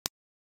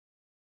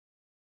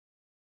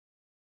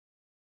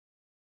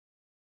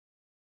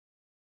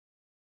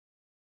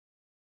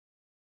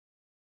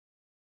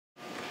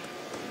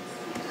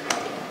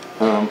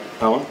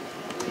Alan?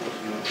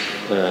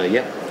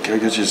 Yeah. Can I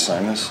get you to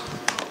sign this?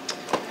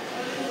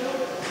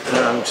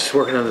 I'm just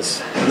working on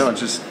this. No,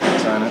 just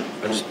sign it.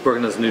 I'm just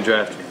working on this new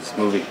draft of this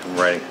movie I'm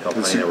writing called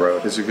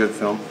R.O.D. It's a good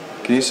film.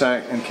 Can you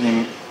sign and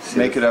can you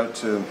make it out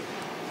to?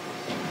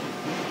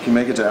 Can you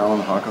make it to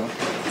Alan Hocko?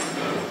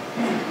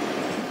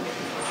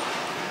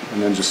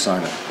 And then just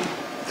sign it.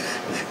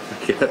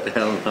 Get it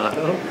down,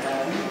 Otto?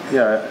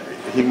 Yeah,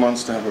 he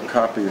wants to have a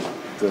copy of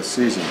the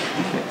season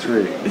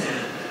 3.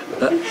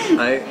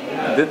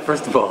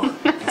 First of all,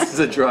 this is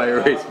a dry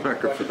erase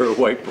marker for a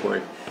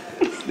whiteboard.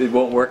 It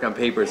won't work on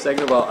paper.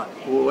 Second of all,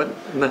 what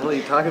the hell are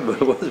you talking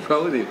about? What's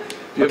wrong with you? Do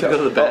you have to go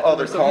to the bathroom? Oh,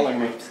 they're calling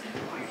me.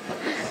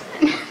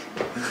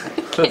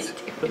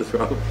 What's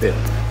wrong with you?